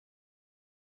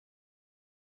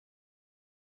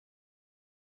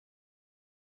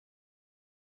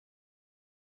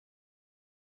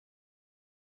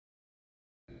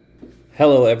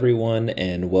Hello, everyone,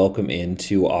 and welcome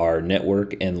into our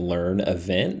Network and Learn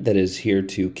event that is here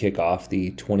to kick off the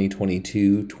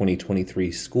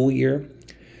 2022-2023 school year.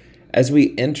 As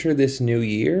we enter this new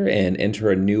year and enter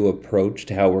a new approach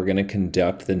to how we're going to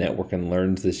conduct the Network and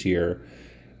Learns this year,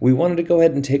 we wanted to go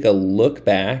ahead and take a look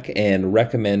back and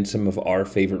recommend some of our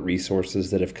favorite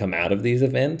resources that have come out of these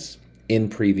events in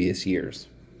previous years.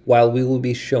 While we will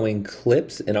be showing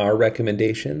clips in our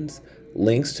recommendations,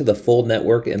 links to the full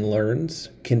Network and Learns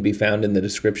can be found in the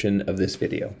description of this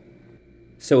video.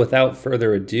 So without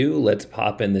further ado, let's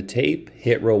pop in the tape,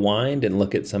 hit rewind, and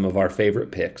look at some of our favorite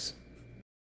picks.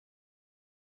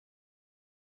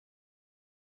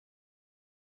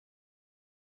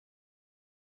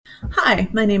 Hi,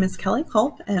 my name is Kelly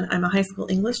Culp, and I'm a high school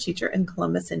English teacher in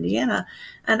Columbus, Indiana.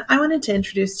 And I wanted to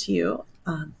introduce to you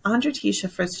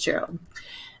Andra-Tisha Fitzgerald.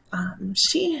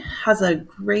 She has a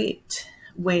great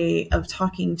way of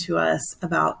talking to us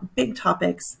about big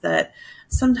topics that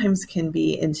sometimes can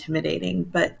be intimidating.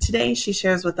 But today she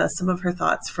shares with us some of her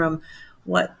thoughts from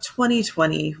what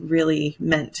 2020 really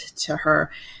meant to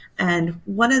her. And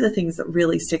one of the things that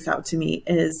really sticks out to me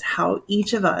is how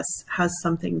each of us has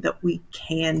something that we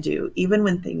can do. Even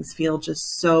when things feel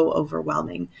just so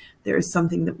overwhelming, there is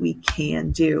something that we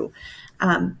can do.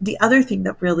 The other thing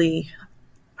that really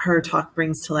her talk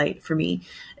brings to light for me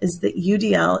is that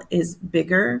UDL is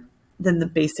bigger than the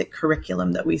basic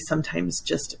curriculum that we sometimes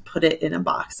just put it in a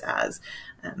box as.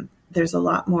 There's a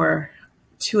lot more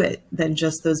to it than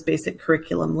just those basic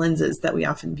curriculum lenses that we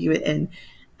often view it in.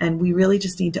 And we really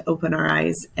just need to open our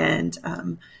eyes and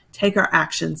take our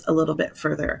actions a little bit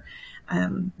further.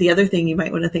 The other thing you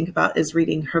might want to think about is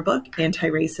reading her book,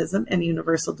 Anti-Racism and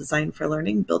Universal Design for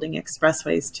Learning, Building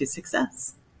Expressways to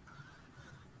Success.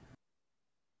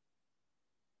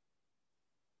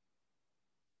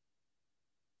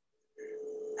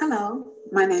 Hello,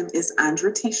 my name is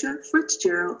Andra-Tisha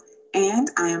Fitzgerald, and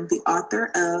I am the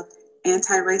author of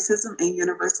Anti-Racism and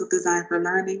Universal Design for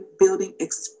Learning, Building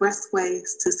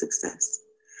Expressways to Success.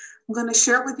 I'm going to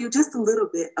share with you just a little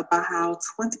bit about how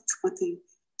 2020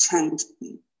 changed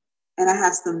me. And I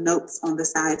have some notes on the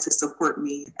side to support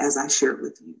me as I share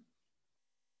with you.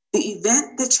 The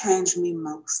event that changed me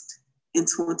most in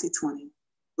 2020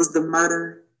 was the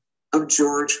murder of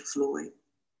George Floyd.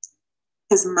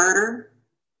 His murder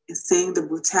and seeing the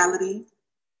brutality,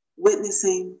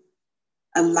 witnessing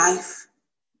a life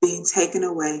being taken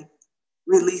away,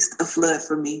 released a flood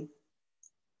for me.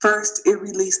 First, it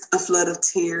released a flood of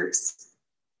tears,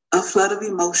 a flood of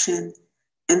emotion,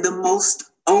 and the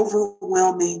most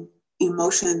overwhelming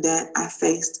emotion that I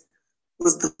faced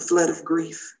was the flood of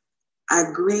grief. I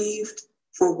grieved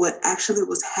for what actually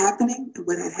was happening and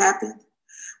what had happened.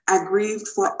 I grieved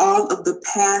for all of the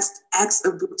past acts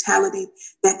of brutality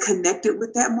that connected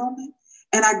with that moment.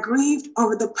 And I grieved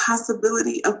over the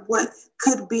possibility of what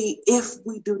could be if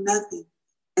we do nothing.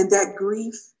 And that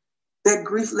grief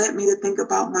led me to think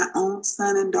about my own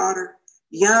son and daughter,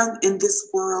 young in this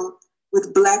world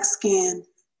with Black skin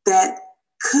that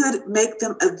could make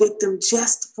them a victim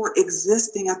just for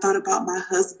existing. I thought about my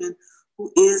husband,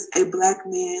 who is a Black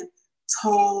man,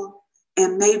 tall,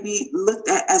 and maybe looked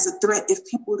at as a threat if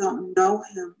people don't know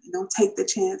him and don't take the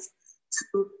chance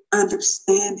to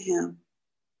understand him.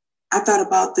 I thought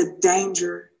about the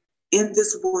danger in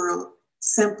this world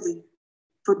simply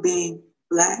for being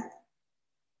Black.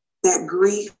 That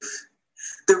grief,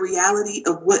 the reality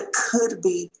of what could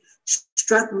be,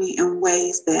 struck me in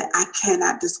ways that I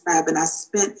cannot describe. And I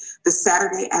spent the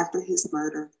Saturday after his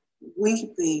murder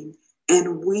weeping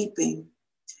and weeping.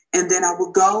 And then I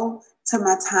would go to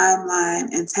my timeline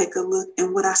and take a look.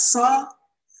 And what I saw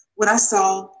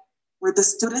were the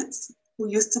students who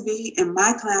used to be in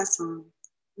my classroom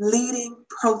leading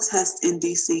protests in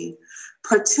DC,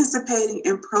 participating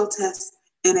in protests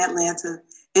in Atlanta,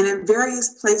 and in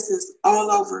various places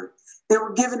all over. They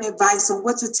were given advice on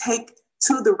what to take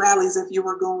to the rallies if you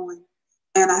were going.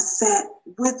 And I sat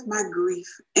with my grief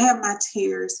and my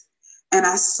tears, and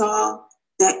I saw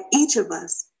that each of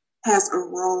us has a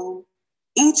role.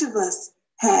 Each of us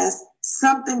has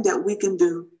something that we can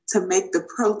do to make the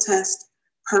protest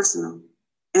personal.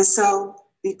 And so,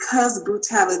 because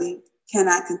brutality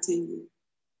cannot continue,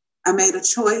 I made a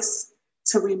choice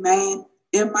to remain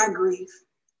in my grief,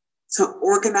 to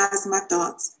organize my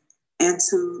thoughts, and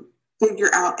to figure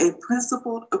out a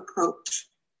principled approach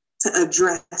to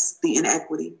address the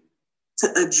inequity, to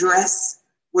address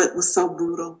what was so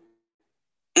brutal.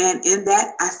 And in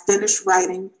that, I finished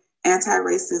writing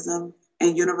Anti-Racism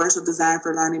and Universal Design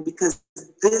for Learning, because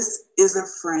this is a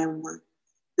framework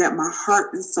that my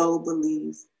heart and soul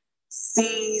believes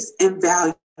sees and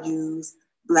values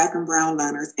Black and Brown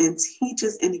learners and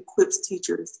teaches and equips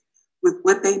teachers with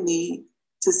what they need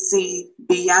to see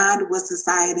beyond what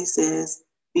society says,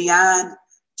 beyond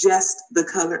just the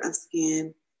color of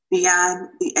skin, beyond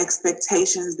the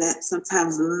expectations that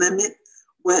sometimes limit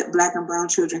what Black and Brown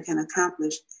children can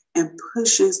accomplish, and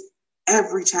pushes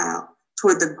every child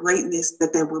toward the greatness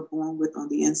that they were born with on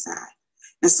the inside.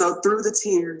 And so through the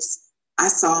tears, I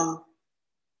saw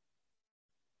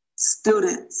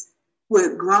students who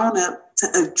had grown up to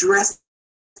address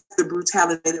the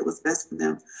brutality that was best for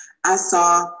them. I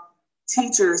saw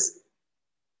teachers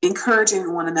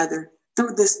encouraging one another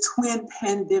through this twin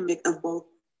pandemic of both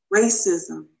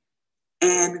racism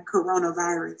and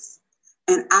coronavirus.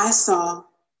 And I saw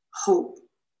hope.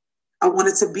 I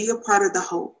wanted to be a part of the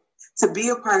hope, to be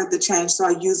a part of the change. So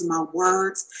I used my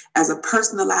words as a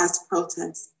personalized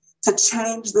protest to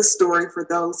change the story for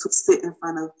those who sit in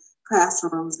front of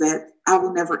classrooms that I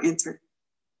will never enter.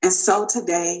 And so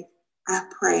today, I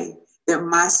pray that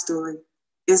my story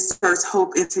inserts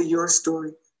hope into your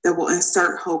story, that will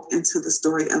insert hope into the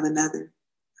story of another.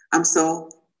 I'm so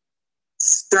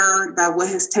stirred by what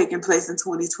has taken place in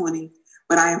 2020,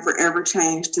 but I am forever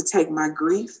changed to take my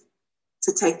grief,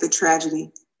 to take the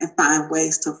tragedy, and find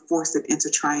ways to force it into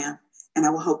triumph. And I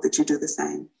will hope that you do the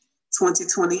same.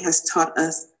 2020 has taught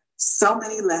us so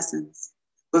many lessons,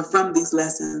 but from these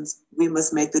lessons, we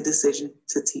must make the decision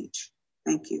to teach.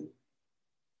 Thank you.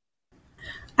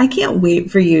 I can't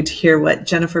wait for you to hear what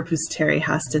Jennifer Pusateri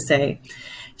has to say.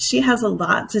 She has a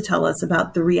lot to tell us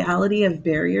about the reality of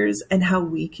barriers and how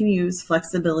we can use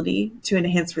flexibility to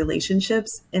enhance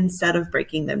relationships instead of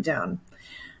breaking them down.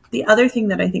 The other thing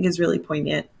that I think is really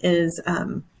poignant is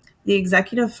the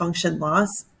executive function loss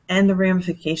and the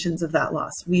ramifications of that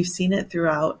loss. We've seen it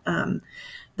throughout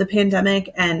the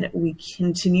pandemic, and we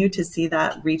continue to see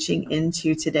that reaching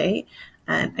into today.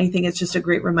 And I think it's just a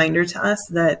great reminder to us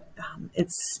that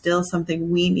it's still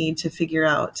something we need to figure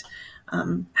out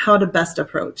how to best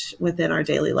approach within our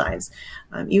daily lives.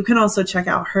 You can also check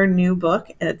out her new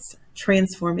book. It's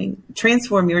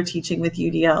Transform Your Teaching with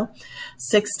UDL,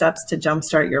 6 Steps to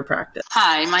Jumpstart Your Practice.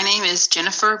 Hi, my name is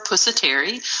Jennifer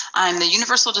Pusateri. I'm the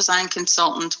Universal Design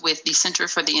Consultant with the Center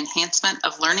for the Enhancement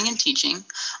of Learning and Teaching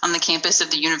on the campus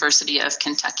of the University of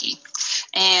Kentucky.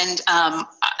 And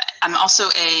I'm also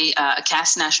a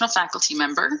CAS National Faculty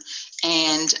member,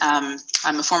 and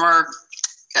I'm a former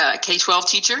K-12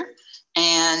 teacher.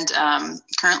 And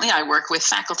currently I work with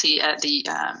faculty at the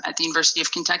University of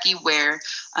Kentucky, where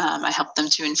I help them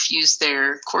to infuse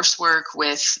their coursework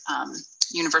with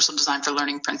universal design for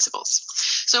learning principles.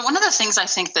 So one of the things I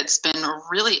think that's been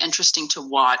really interesting to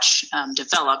watch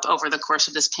develop over the course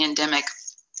of this pandemic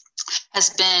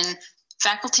has been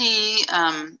faculty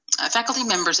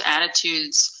members'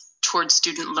 attitudes towards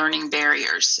student learning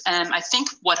barriers. And I think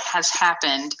what has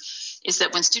happened is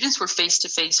that when students were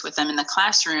face-to-face with them in the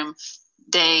classroom,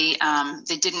 they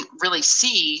didn't really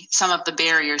see some of the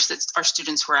barriers that our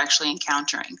students were actually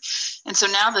encountering. And so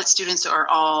now that students are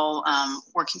all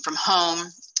working from home,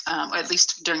 or at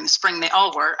least during the spring they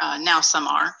all were, now some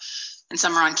are, and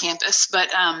some are on campus, but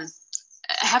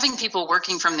having people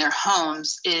working from their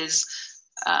homes is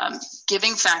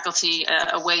giving faculty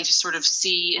a way to sort of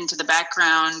see into the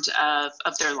background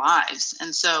of their lives.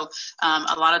 And so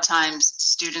a lot of times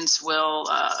students will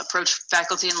approach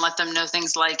faculty and let them know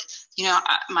things like, you know,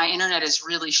 my internet is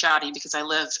really shoddy because I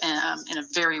live in a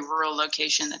very rural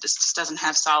location that just doesn't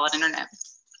have solid internet.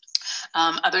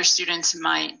 Other students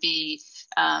might be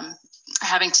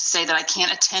having to say that I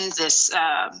can't attend this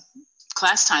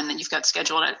class time that you've got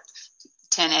scheduled at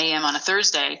 10 a.m. on a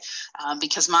Thursday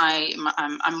because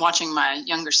I'm watching my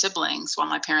younger siblings while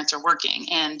my parents are working.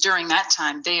 And during that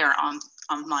time, they are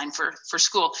online for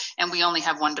school, and we only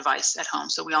have one device at home,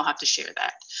 so we all have to share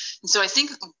that. And so I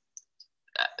think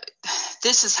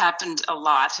this has happened a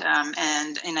lot,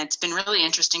 and it's been really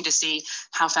interesting to see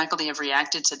how faculty have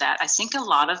reacted to that. I think a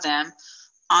lot of them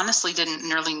honestly didn't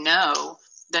really know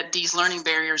that these learning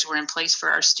barriers were in place for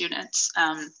our students.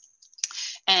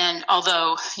 And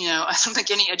although, you know, I don't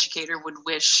think any educator would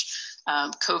wish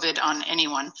COVID on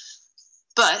anyone,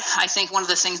 but I think one of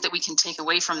the things that we can take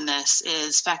away from this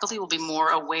is faculty will be more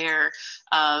aware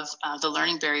of the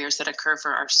learning barriers that occur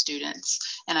for our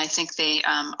students. And I think they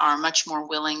are much more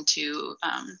willing to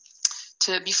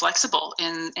be flexible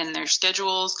in their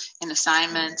schedules, in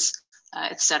assignments,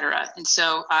 et cetera. And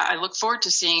so I look forward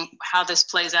to seeing how this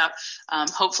plays out,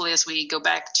 hopefully as we go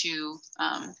back to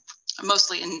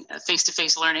mostly in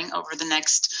face-to-face learning over the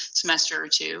next semester or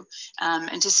two,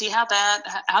 and to see how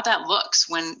that looks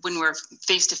when we're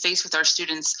face-to-face with our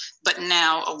students, but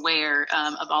now aware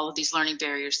of all of these learning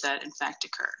barriers that in fact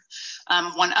occur.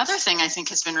 One other thing I think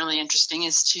has been really interesting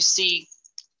is to see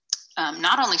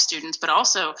not only students, but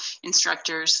also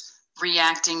instructors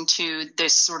reacting to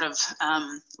this sort of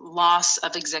loss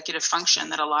of executive function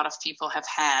that a lot of people have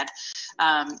had.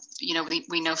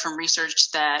 We know from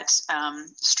research that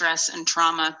stress and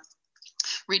trauma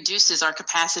reduces our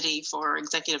capacity for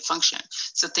executive function.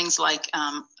 So things like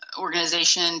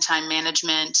organization, time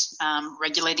management,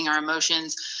 regulating our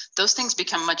emotions, those things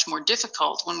become much more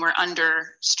difficult when we're under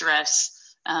stress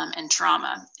and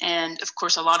trauma. And of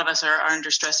course, a lot of us are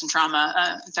under stress and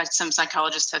trauma. In fact, some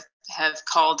psychologists have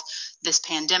called this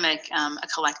pandemic a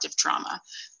collective trauma.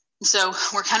 So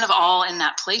we're kind of all in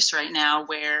that place right now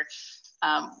where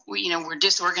we're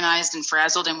disorganized and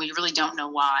frazzled, and we really don't know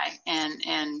why.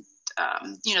 And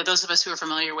those of us who are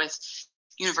familiar with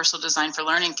universal design for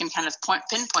learning can kind of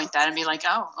pinpoint that and be like,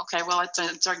 oh, okay, well,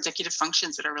 it's our executive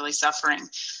functions that are really suffering.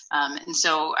 And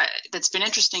so that's been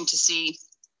interesting to see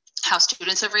how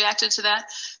students have reacted to that,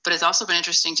 but it's also been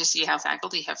interesting to see how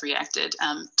faculty have reacted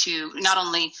to not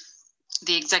only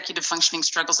the executive functioning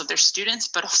struggles of their students,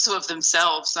 but also of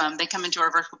themselves. They come into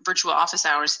our virtual office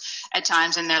hours at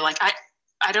times and they're like,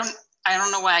 I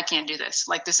don't know why I can't do this.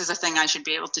 Like, this is a thing I should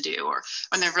be able to do, or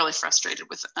when they're really frustrated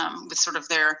with sort of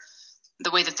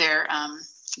the way that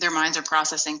their minds are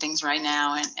processing things right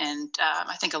now. And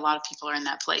I think a lot of people are in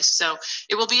that place. So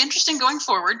it will be interesting going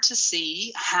forward to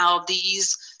see how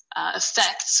these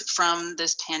effects from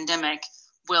this pandemic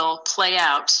will play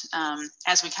out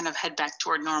as we kind of head back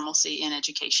toward normalcy in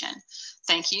education.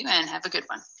 Thank you and have a good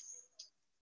one.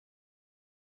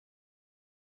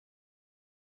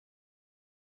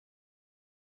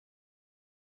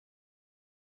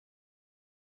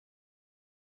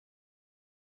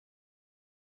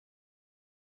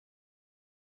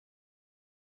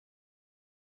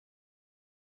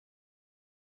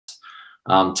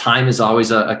 Time is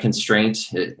always a constraint.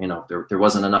 There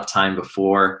wasn't enough time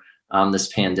before this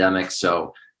pandemic.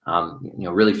 So,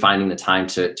 really finding the time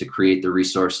to create the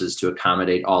resources to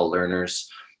accommodate all learners.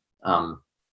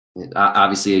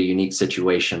 Obviously a unique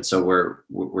situation. So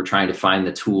we're trying to find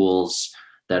the tools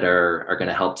that are going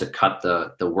to help to cut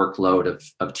the workload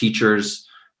of teachers.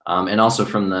 And also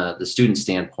from the student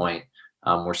standpoint,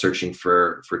 we're searching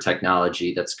for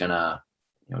technology that's going to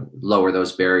lower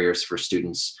those barriers for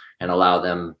students and allow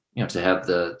them to have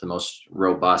the most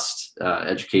robust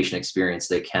education experience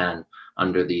they can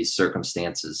under these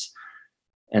circumstances.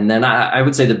 And then I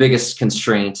would say the biggest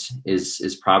constraint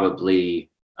is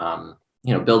probably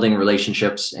building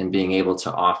relationships and being able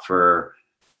to offer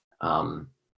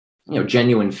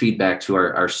genuine feedback to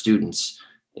our students.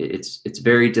 It's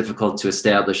very difficult to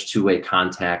establish two-way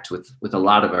contact with a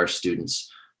lot of our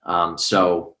students.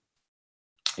 So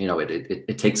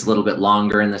it takes a little bit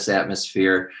longer in this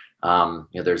atmosphere.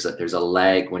 There's a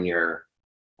lag when you're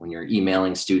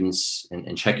emailing students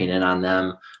and checking in on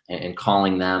them and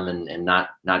calling them and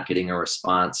not getting a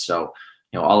response. So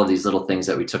all of these little things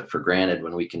that we took for granted,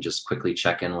 when we can just quickly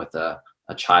check in with a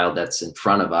child that's in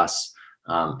front of us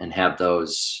and have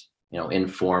those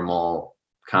informal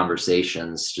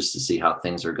conversations just to see how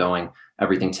things are going,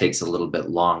 everything takes a little bit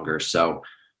longer. So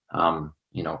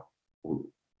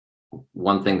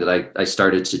one thing that I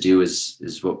started to do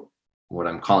is what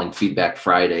I'm calling Feedback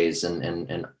Fridays,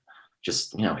 and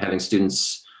just having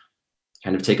students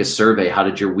kind of take a survey. How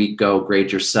did your week go?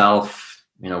 Grade yourself.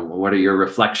 What are your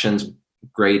reflections?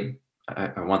 Grade.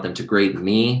 I want them to grade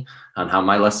me on how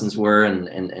my lessons were,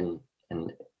 and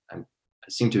I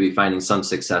seem to be finding some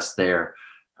success there.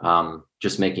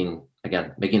 Just making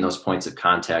those points of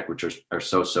contact, which are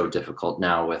so difficult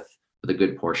now with a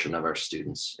good portion of our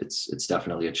students. It's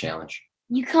definitely a challenge.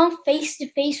 You come face to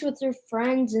face with your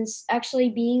friends and actually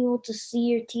being able to see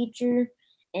your teacher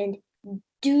and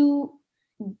do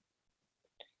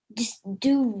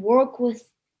work with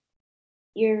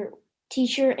your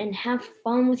teacher and have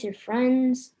fun with your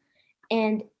friends,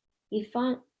 and you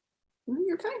find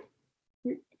you're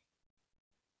fine.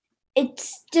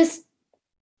 It's just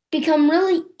become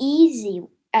really easy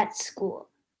at school.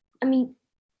 I mean,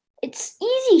 it's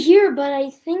easy here, but I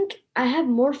think I have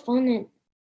more fun at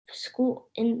school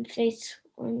in face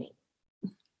learning.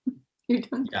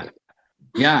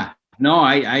 Yeah. No,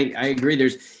 I agree.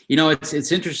 There's,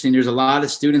 it's interesting. There's a lot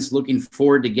of students looking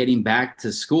forward to getting back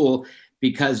to school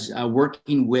because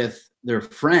working with their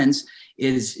friends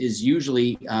is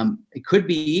usually it could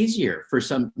be easier for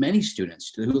many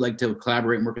students who like to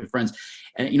collaborate and work with friends.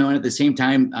 And and at the same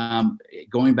time,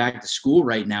 going back to school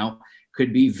right now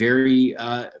could be very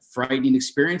frightening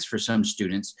experience for some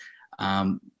students.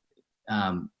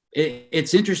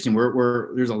 It's interesting.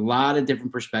 There's a lot of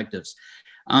different perspectives.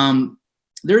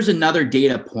 There's another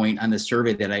data point on the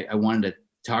survey that I wanted to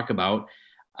talk about.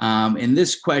 In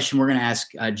this question, we're going to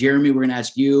ask Jeremy, we're going to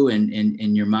ask you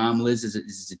and your mom, Liz,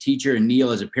 as a teacher, and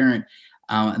Neil as a parent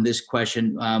on this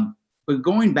question. But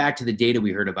going back to the data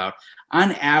we heard about,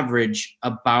 on average,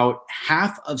 about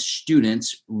half of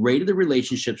students rated the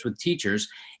relationships with teachers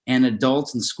and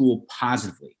adults in school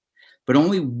positively, but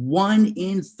only 1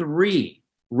 in 3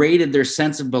 rated their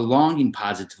sense of belonging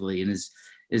positively. And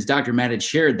as Dr. Matt had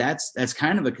shared, that's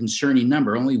kind of a concerning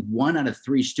number. Only 1 out of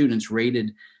 3 students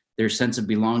rated their sense of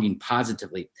belonging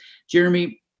positively.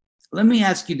 Jeremy, let me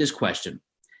ask you this question.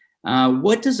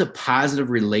 What does a positive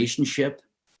relationship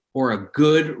or a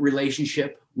good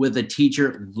relationship with a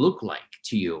teacher look like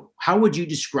to you? How would you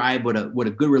describe what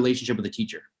a good relationship with a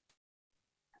teacher?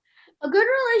 A good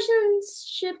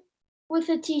relationship with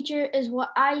a teacher is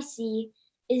what I see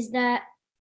is that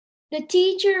the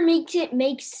teacher makes it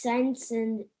make sense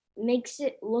and makes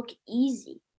it look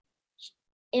easy.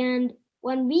 And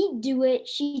when we do it,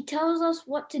 she tells us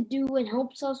what to do and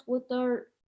helps us with our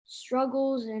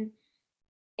struggles and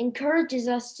encourages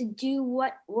us to do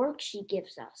what work she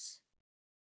gives us.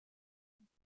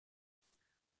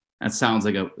 That sounds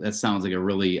like a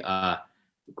really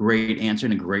great answer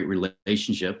and a great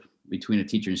relationship between a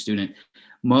teacher and student.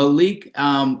 Malik,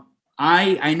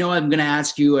 I know I'm going to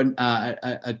ask you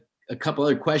a couple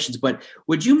other questions, but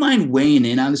would you mind weighing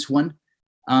in on this one?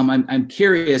 I'm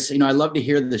curious. I love to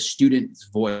hear the student's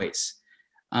voice.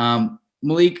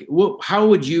 Malik, how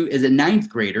would you, as a 9th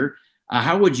grader,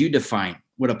 how would you define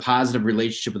what a positive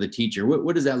relationship with a teacher?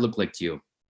 What does that look like to you?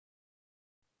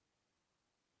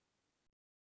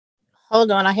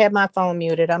 Hold on, I had my phone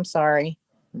muted. I'm sorry.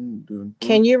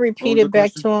 Can you repeat it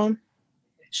back to him?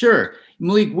 Sure.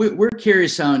 Malik, we're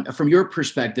curious from your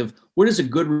perspective, what does a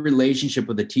good relationship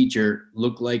with a teacher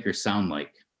look like or sound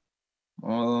like?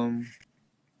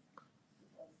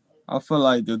 I feel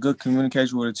like a good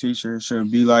communication with a teacher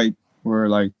should be like where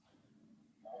like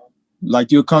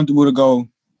you're comfortable to go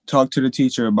talk to the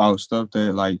teacher about stuff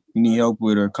that like you need help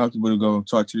with, or comfortable to go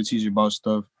talk to the teacher about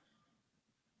stuff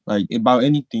like about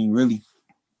anything really.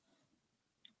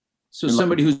 So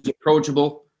somebody who's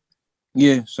approachable.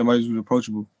 Yeah, somebody who's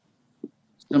approachable.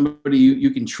 Somebody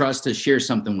you can trust to share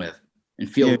something with and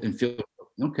feel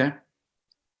okay.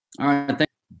 All right.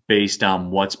 Based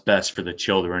on what's best for the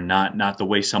children, not the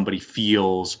way somebody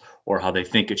feels or how they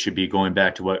think it should be. Going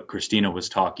back to what Christina was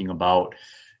talking about,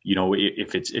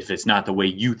 if it's not the way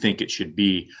you think it should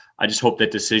be, I just hope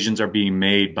that decisions are being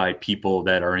made by people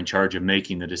that are in charge of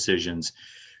making the decisions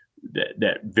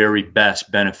that very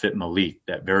best benefit Malik,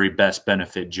 that very best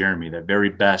benefit Jeremy, that very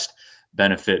best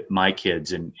benefit my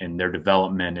kids and their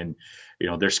development and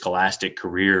their scholastic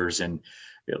careers. And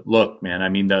look, man, I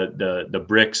mean the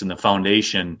bricks and the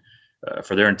foundation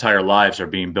for their entire lives are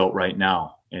being built right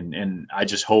now. And I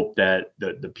just hope that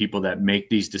the people that make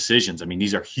these decisions, I mean,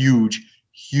 these are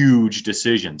huge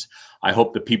decisions. I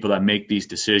hope the people that make these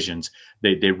decisions,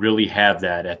 they really have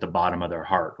that at the bottom of their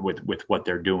heart with what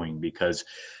they're doing, because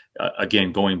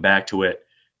again, going back to it,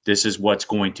 this is what's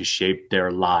going to shape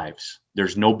their lives.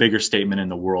 There's no bigger statement in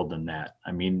the world than that.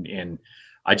 I mean, and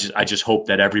I just hope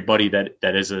that everybody that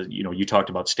is you talked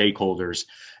about stakeholders,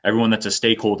 everyone that's a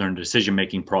stakeholder in the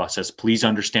decision-making process, please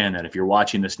understand that if you're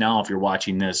watching this now, if you're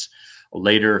watching this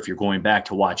later, if you're going back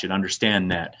to watch it,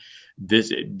 understand that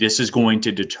this is going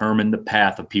to determine the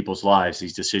path of people's lives,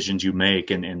 these decisions you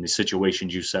make and the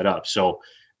situations you set up. So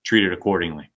treat it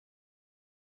accordingly.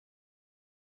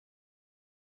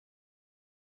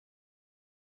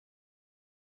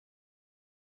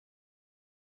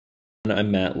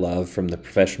 I'm Matt Love from the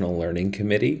Professional Learning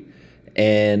Committee,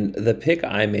 and the pick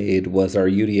I made was our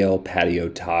UDL patio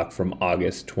talk from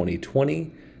August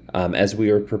 2020. As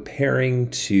we were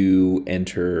preparing to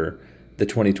enter the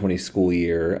 2020 school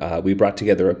year, we brought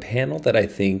together a panel that I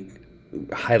think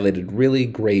highlighted really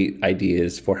great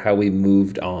ideas for how we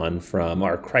moved on from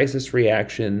our crisis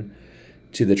reaction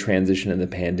to the transition in the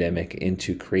pandemic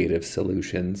into creative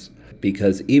solutions.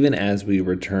 Because even as we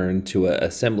return to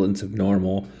a semblance of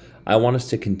normal, I want us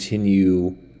to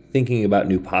continue thinking about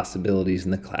new possibilities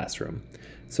in the classroom.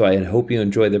 So I hope you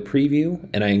enjoy the preview,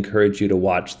 and I encourage you to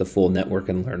watch the full network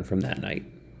and learn from that night.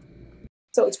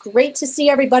 So it's great to see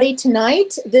everybody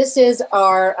tonight. This is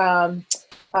our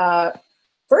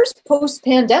first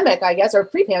post-pandemic, I guess, or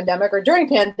pre-pandemic or during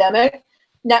pandemic,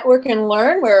 Network and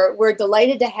Learn. We're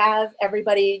delighted to have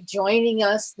everybody joining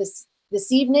us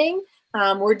this evening.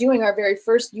 We're doing our very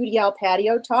first UDL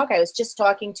patio talk. I was just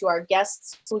talking to our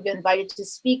guests who've been invited to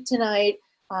speak tonight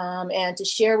and to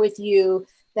share with you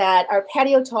that our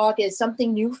patio talk is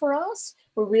something new for us.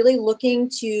 We're really looking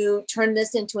to turn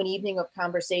this into an evening of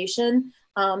conversation.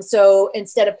 So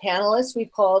instead of panelists,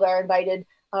 we've called our invited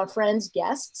friends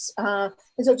guests. And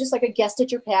so just like a guest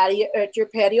at your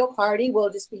patio party, we'll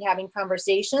just be having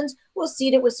conversations. We'll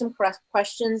seed it with some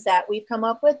questions that we've come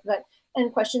up with,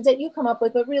 and questions that you come up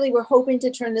with, but really we're hoping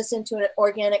to turn this into an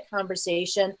organic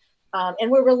conversation.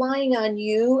 And we're relying on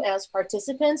you as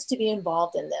participants to be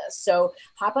involved in this. So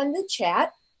hop on the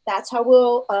chat. That's how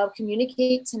we'll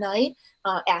communicate tonight.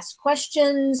 Ask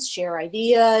questions, share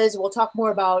ideas. We'll talk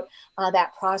more about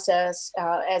that process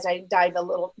as I dive a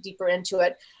little deeper into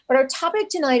it. But our topic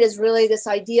tonight is really this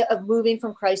idea of moving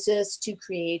from crisis to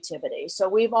creativity. So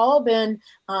we've all been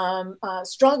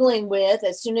struggling with,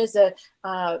 as soon as the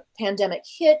pandemic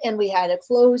hit and we had to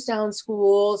close down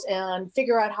schools and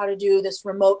figure out how to do this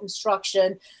remote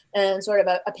instruction in sort of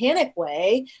a panic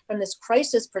way from this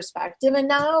crisis perspective. And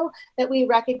now that we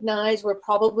recognize we're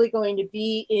probably going to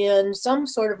be in some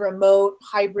sort of remote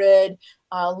hybrid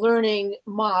learning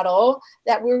model,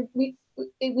 that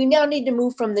we now need to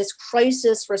move from this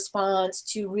crisis response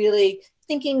to really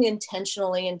thinking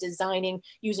intentionally and designing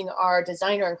using our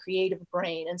designer and creative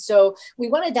brain. And so we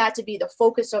wanted that to be the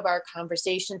focus of our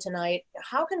conversation tonight.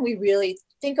 How can we really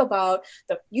think about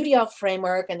the UDL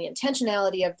framework and the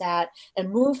intentionality of that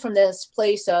and move from this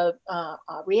place of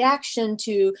reaction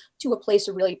to a place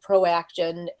of really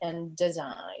proaction and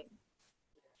design?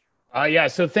 Yeah,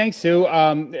 so thanks, Sue.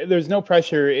 There's no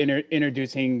pressure in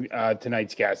introducing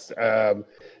tonight's guests.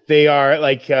 They are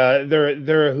like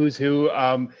they're a who's who.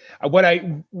 What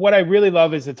I really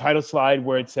love is the title slide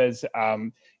where it says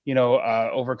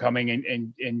overcoming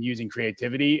and using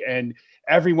creativity. And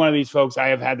every one of these folks I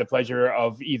have had the pleasure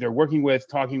of either working with,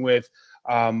 talking with,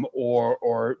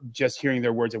 or just hearing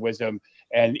their words of wisdom.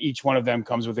 And each one of them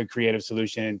comes with a creative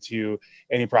solution to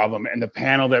any problem. And the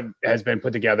panel that has been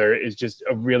put together is just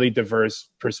a really diverse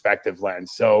perspective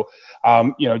lens. So,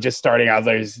 just starting out,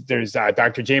 there's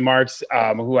Dr. Jay Marks,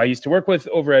 who I used to work with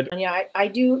over at. Yeah, I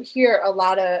do hear a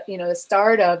lot of, the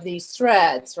start of these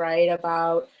threads, right,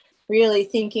 about really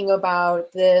thinking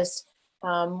about this.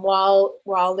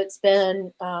 While it's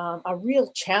been a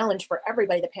real challenge for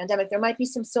everybody, the pandemic, there might be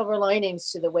some silver linings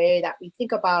to the way that we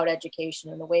think about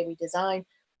education and the way we design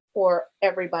for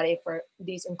everybody for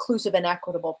these inclusive and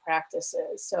equitable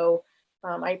practices. So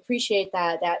I appreciate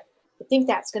that. I think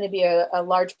that's going to be a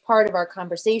large part of our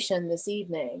conversation this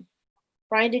evening.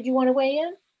 Brian, did you want to weigh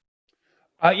in?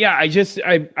 Yeah,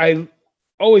 I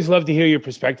always love to hear your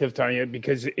perspective, Tanya,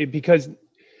 because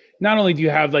not only do you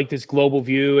have like this global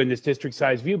view and this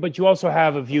district-sized view, but you also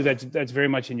have a view that's very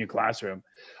much in your classroom.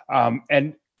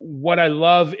 And what I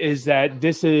love is that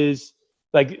this is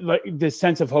like this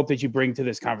sense of hope that you bring to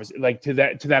this conversation, like to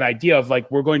that idea of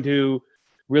like we're going to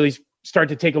really start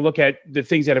to take a look at the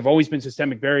things that have always been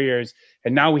systemic barriers,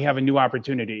 and now we have a new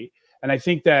opportunity. And I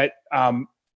think that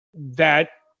that's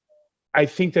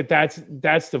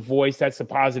the voice, that's the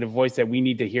positive voice that we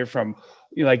need to hear from,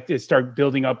 to start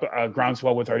building up a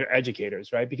groundswell with our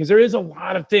educators, right? Because there is a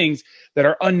lot of things that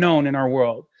are unknown in our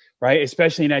world, right?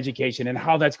 Especially in education, and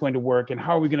how that's going to work, and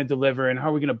how are we going to deliver, and how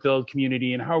are we going to build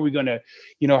community, and how are we going to,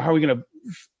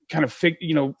 kind of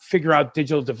figure out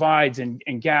digital divides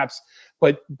and gaps.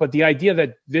 But the idea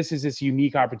that this is this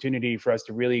unique opportunity for us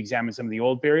to really examine some of the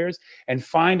old barriers and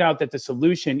find out that the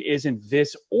solution isn't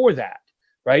this or that,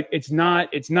 right? It's not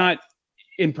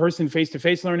in-person,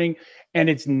 face-to-face learning, and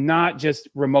it's not just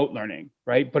remote learning,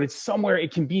 right? But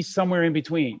it can be somewhere in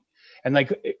between. And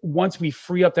like, once we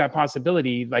free up that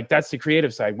possibility, like that's the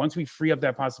creative side. Once we free up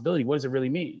that possibility, what does it really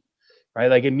mean, right?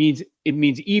 Like it means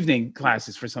evening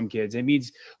classes for some kids. It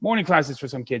means morning classes for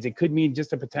some kids. It could mean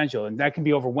just a potential, and that can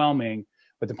be overwhelming,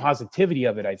 but the positivity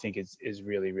of it, I think, is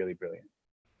really, really brilliant.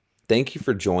 Thank you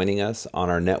for joining us on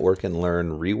our Network and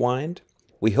Learn Rewind.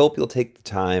 We hope you'll take the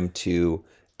time to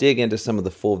dig into some of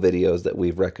the full videos that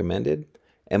we've recommended,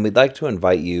 and we'd like to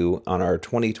invite you on our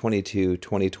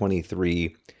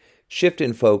 2022-2023 shift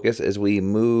in focus as we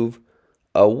move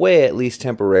away, at least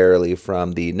temporarily,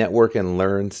 from the Network and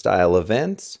Learn style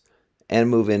events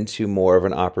and move into more of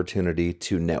an opportunity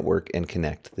to network and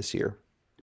connect this year.